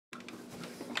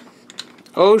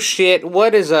Oh shit,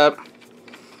 what is up?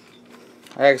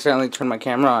 I accidentally turned my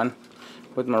camera on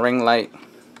with my ring light.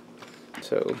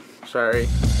 So, sorry.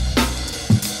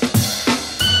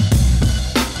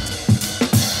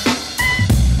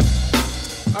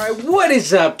 Alright, what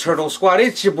is up, Turtle Squad?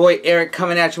 It's your boy Eric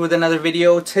coming at you with another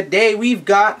video. Today we've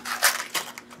got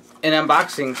an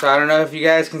unboxing. So I don't know if you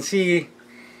guys can see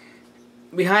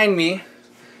behind me.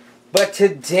 But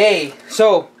today,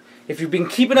 if you've been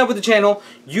keeping up with the channel,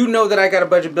 you know that I got a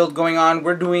budget build going on.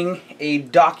 We're doing a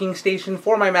docking station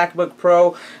for my MacBook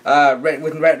Pro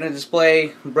with Retina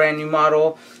display, brand new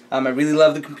model. I really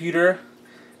love the computer.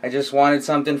 I just wanted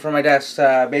something for my desk.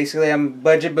 Basically, I'm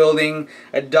budget building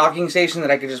a docking station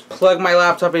that I could just plug my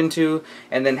laptop into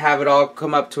and then have it all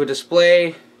come up to a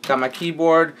display. Got my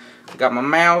keyboard, got my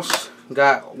mouse,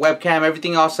 got webcam,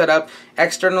 everything all set up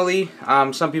externally.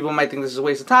 Some people might think this is a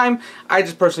waste of time. I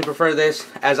just personally prefer this,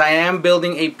 as I am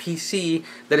building a PC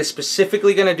that is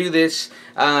specifically going to do this.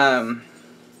 But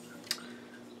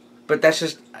that's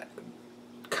just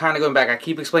kind of going back. I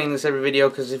keep explaining this every video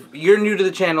because if you're new to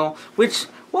the channel, which,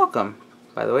 welcome,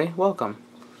 by the way, welcome.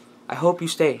 I hope you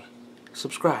stay.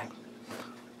 Subscribe.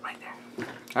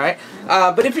 Alright,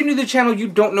 but if you're new to the channel, you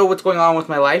don't know what's going on with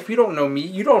my life, you don't know me,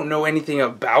 you don't know anything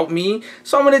about me,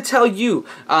 so I'm going to tell you.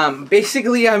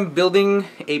 Basically, I'm building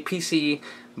a PC,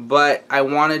 but I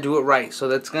want to do it right, so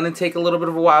that's going to take a little bit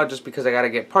of a while just because I got to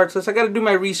get parts list, I got to do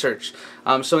my research.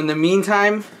 So in the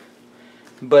meantime,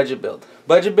 budget build,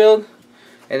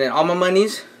 and then all my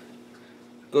monies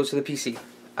goes to the PC.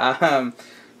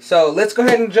 So let's go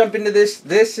ahead and jump into this.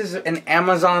 This is an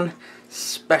Amazon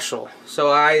special,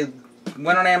 so I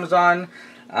went on Amazon,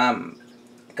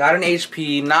 got an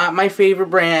HP, not my favorite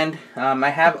brand. I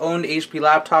have owned HP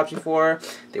laptops before.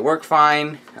 They work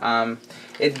fine.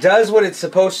 It does what it's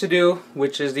supposed to do,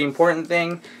 which is the important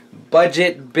thing.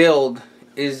 Budget build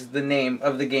is the name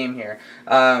of the game here.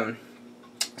 So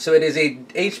it is a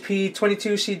HP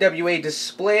 22CWA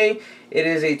display. It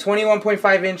is a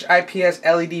 21.5 inch IPS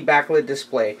LED backlit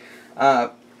display.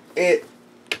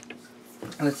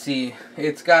 Let's see,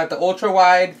 it's got the ultra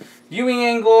wide viewing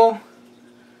angle,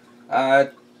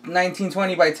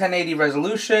 1920 by 1080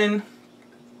 resolution,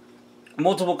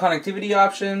 multiple connectivity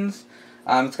options.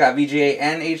 It's got VGA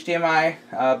and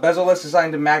HDMI. Bezel-less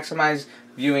designed to maximize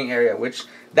viewing area, which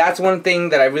that's one thing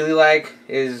that I really like.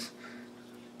 Is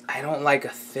I don't like a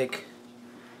thick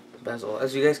bezel.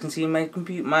 As you guys can see in my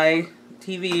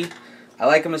TV, I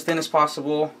like them as thin as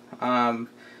possible. And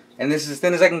this is as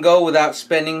thin as I can go without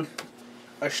spending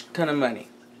a ton of money.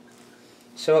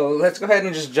 So let's go ahead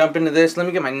and just jump into this. Let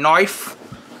me get my knife.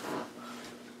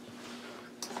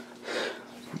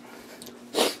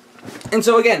 And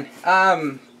so again,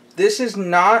 this is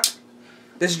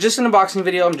just an unboxing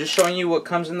video. I'm just showing you what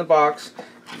comes in the box.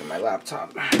 Get my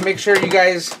laptop. Make sure you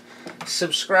guys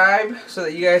subscribe so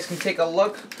that you guys can take a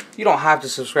look. You don't have to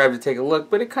subscribe to take a look,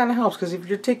 but it kind of helps, because if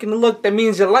you're taking a look, that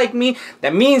means you like me.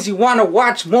 That means you want to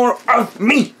watch more of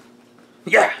me.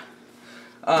 Yeah.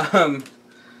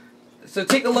 So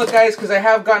take a look, guys, because I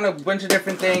have gotten a bunch of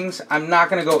different things. I'm not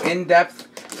going to go in depth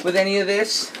with any of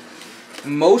this,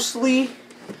 mostly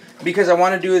because I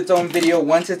want to do its own video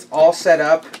once it's all set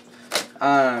up.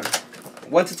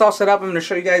 Once it's all set up, I'm going to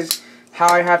show you guys how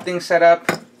I have things set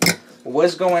up,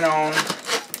 what's going on,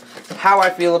 how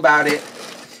I feel about it,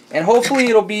 and hopefully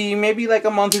it'll be maybe like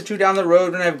a month or two down the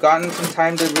road when I've gotten some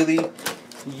time to really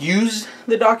use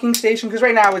the docking station, because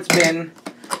right now it's been,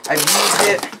 I've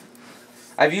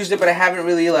used it, but I haven't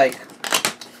really like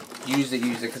used it,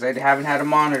 because I haven't had a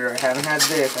monitor, I haven't had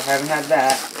this, I haven't had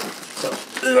that. So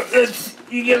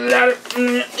you get it out of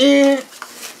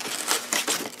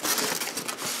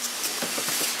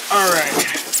Alright.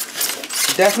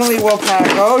 Definitely well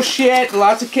packed. Oh shit,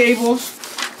 lots of cables.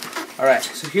 Alright,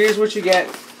 so here's what you get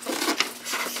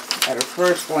at a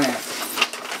first glance.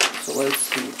 So let's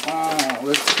see. Oh,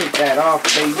 let's take that off,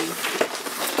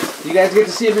 baby. You guys get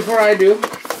to see it before I do.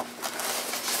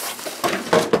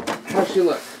 How's she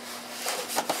look?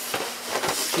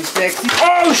 She's sexy.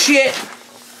 Oh shit!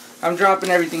 I'm dropping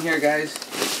everything here, guys.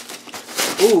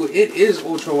 Ooh, it is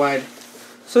ultra wide.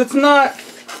 So it's not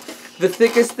the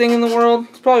thickest thing in the world.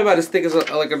 It's probably about as thick as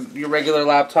your regular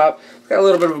laptop. It's got a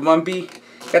little bit of a bumpy.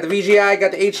 Got the VGA,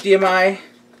 got the HDMI.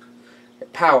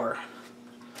 Power.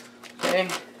 Okay.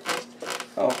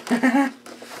 Oh.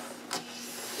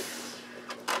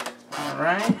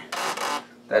 Alright.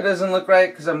 That doesn't look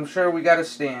right, because I'm sure we got a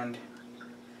stand.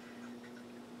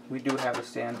 We do have a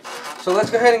stand. So let's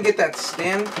go ahead and get that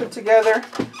stand put together.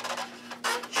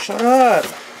 Shut up.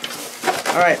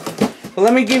 Alright. Well,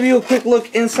 let me give you a quick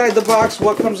look inside the box,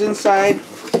 what comes inside.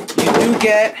 You do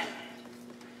get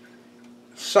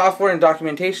software and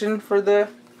documentation for the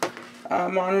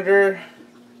monitor.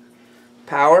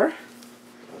 Power.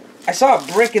 I saw a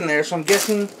brick in there, so I'm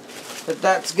guessing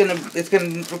that it's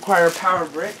gonna require a power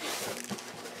brick.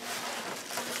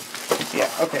 Yeah,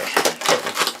 okay.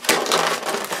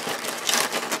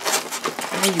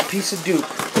 Oh, you piece of dupe.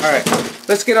 Alright,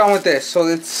 let's get on with this. So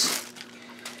it's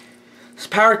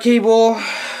power cable.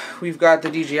 We've got the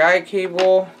DJI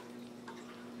cable.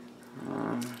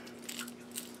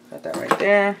 Got that right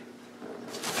there.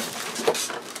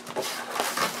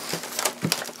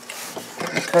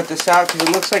 Let's cut this out because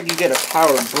it looks like you get a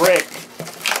power brick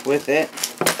with it.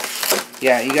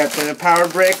 Yeah, you got the power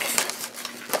brick,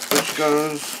 which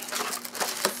goes...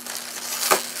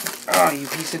 Oh, you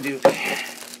piece of dupe.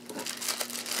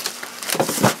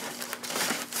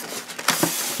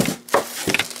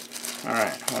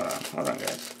 Alright, hold on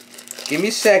guys. Give me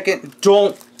a second.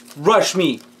 Don't rush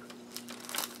me.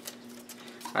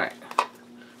 Alright.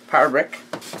 Power brick.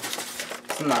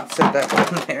 Let's not set that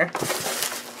on there.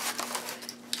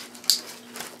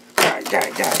 Got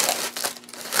it.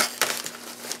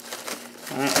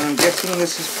 I'm guessing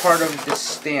this is part of this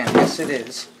stand. Yes, it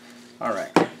is.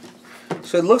 Alright.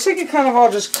 So it looks like it kind of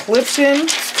all just clips in.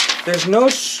 There's no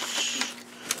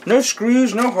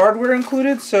screws, no hardware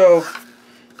included, so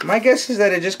my guess is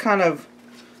that it just kind of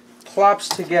plops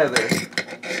together.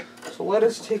 So let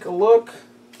us take a look.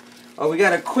 Oh, we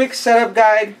got a quick setup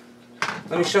guide.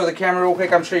 Let me show the camera real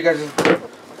quick. I'm sure you guys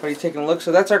have already taken a look.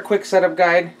 So that's our quick setup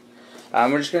guide.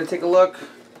 We're just going to take a look.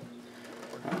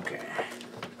 Okay.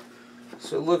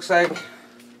 So it looks like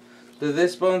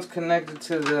this bone's connected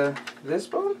to this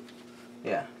bone?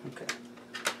 Yeah, okay.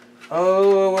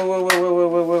 Oh,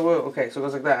 whoa. Okay, so it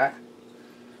goes like that.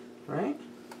 Right?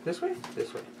 This way?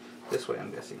 This way. This way,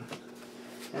 I'm guessing.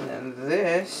 And then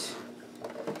this...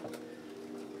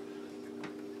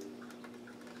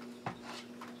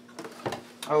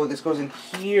 Oh, this goes in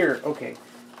here. Okay,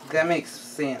 that makes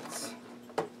sense.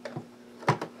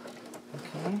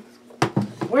 Okay.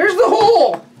 Where's the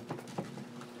hole?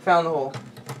 Found the hole.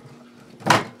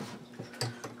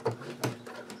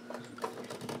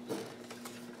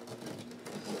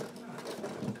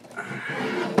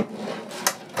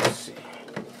 Let's see.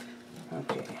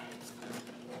 Okay.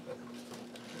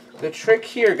 The trick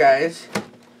here, guys,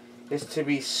 is to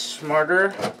be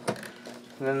smarter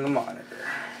than the monitor.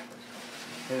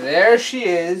 There she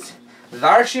is.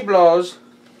 There she blows.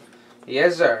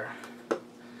 Yes, sir.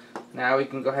 Now we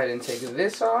can go ahead and take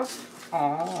this off.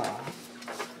 Aww.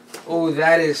 Oh,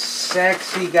 that is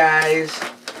sexy, guys.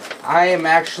 I am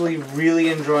actually really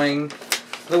enjoying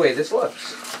the way this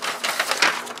looks.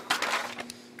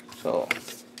 So,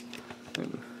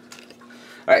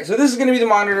 alright, so this is going to be the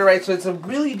monitor, right? So it's a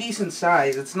really decent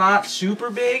size. It's not super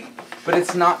big, but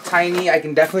it's not tiny. I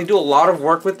can definitely do a lot of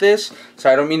work with this.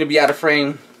 So I don't mean to be out of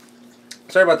frame.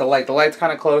 Sorry about the light. The light's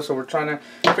kind of close, so we're trying to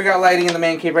figure out lighting in the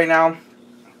man cave right now.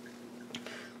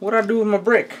 What do I do with my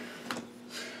brick?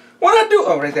 What do I do?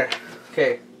 Oh, right there.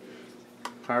 Okay.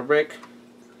 Power brick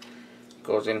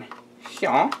goes in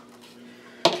here.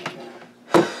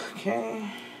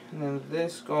 Okay. And then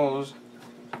this goes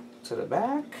to the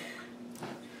back.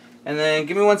 And then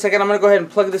give me 1 second. I'm going to go ahead and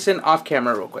plug this in off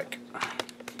camera real quick.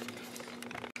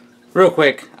 Real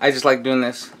quick. I just like doing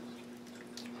this.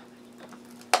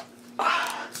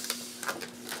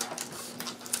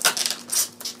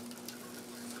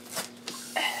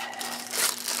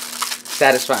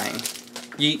 Satisfying.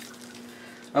 Yeet.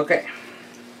 Okay.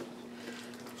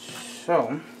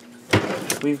 So,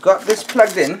 we've got this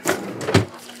plugged in.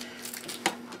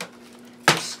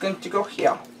 It's going to go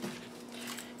here.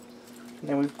 And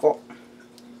then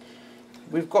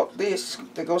we've got this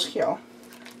that goes here.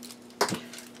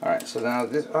 Alright, so now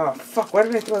this, oh fuck, why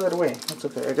did I throw that away? That's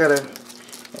okay, I got a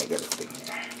thing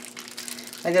here.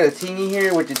 I got a tingy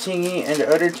here with the tingy and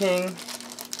the other ting.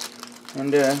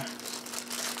 And the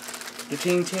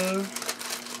ting.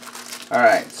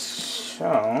 Alright,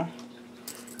 so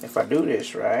if I do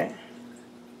this right,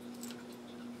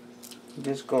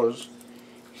 this goes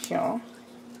here.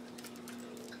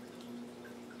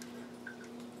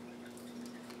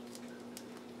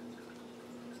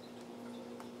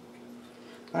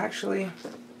 Actually,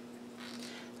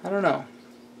 I don't know.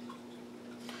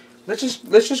 Let's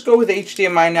just go with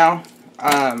HDMI now.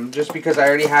 Just because I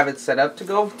already have it set up to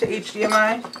go to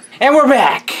HDMI. And we're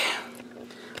back!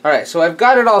 Alright, so I've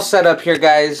got it all set up here,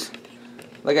 guys.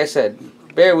 Like I said,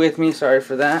 bear with me, sorry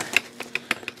for that.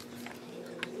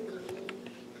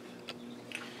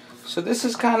 So this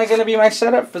is kind of going to be my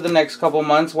setup for the next couple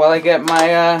months while I get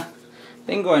my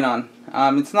thing going on.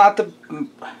 It's not the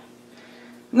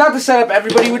not the setup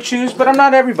everybody would choose, but I'm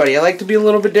not everybody. I like to be a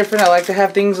little bit different. I like to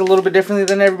have things a little bit differently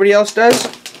than everybody else does.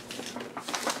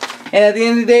 And at the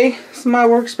end of the day, it's my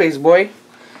workspace, boy.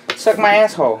 Suck my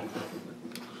asshole.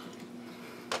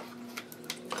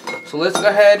 So let's go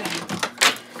ahead,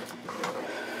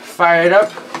 fire it up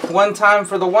one time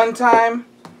for the one time.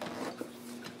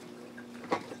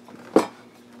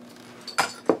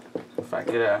 If I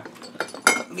could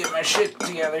get my shit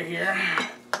together here.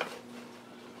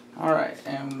 Alright,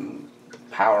 and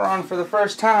power on for the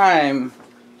first time.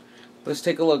 Let's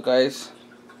take a look, guys.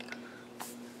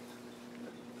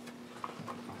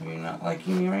 Are you not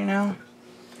liking me right now?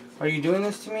 Are you doing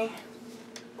this to me?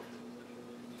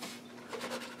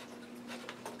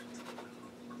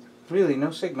 Really,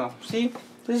 no signal. See?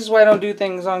 This is why I don't do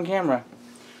things on camera.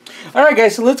 Alright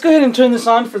guys, so let's go ahead and turn this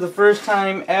on for the first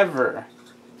time ever.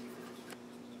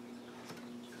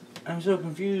 I'm so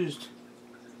confused.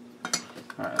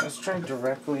 Alright, let's try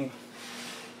directly.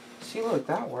 See, look,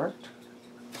 that worked.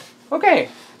 Okay,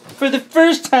 for the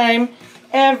first time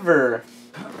ever.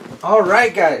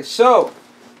 Alright guys, so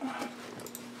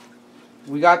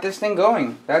we got this thing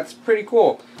going. That's pretty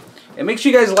cool. And make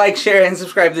sure you guys like, share, and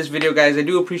subscribe to this video, guys. I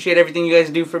do appreciate everything you guys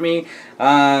do for me.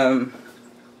 Yeah,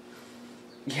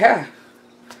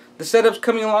 the setup's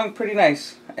coming along pretty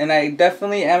nice. And I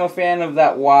definitely am a fan of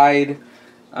that wide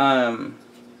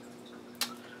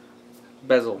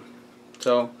bezel.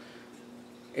 So,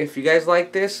 if you guys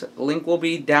like this, link will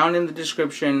be down in the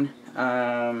description.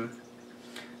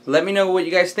 Let me know what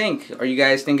you guys think. Are you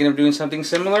guys thinking of doing something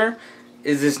similar?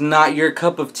 Is this not your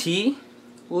cup of tea?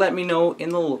 Let me know in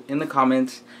the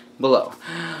comments below.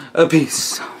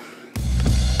 Peace.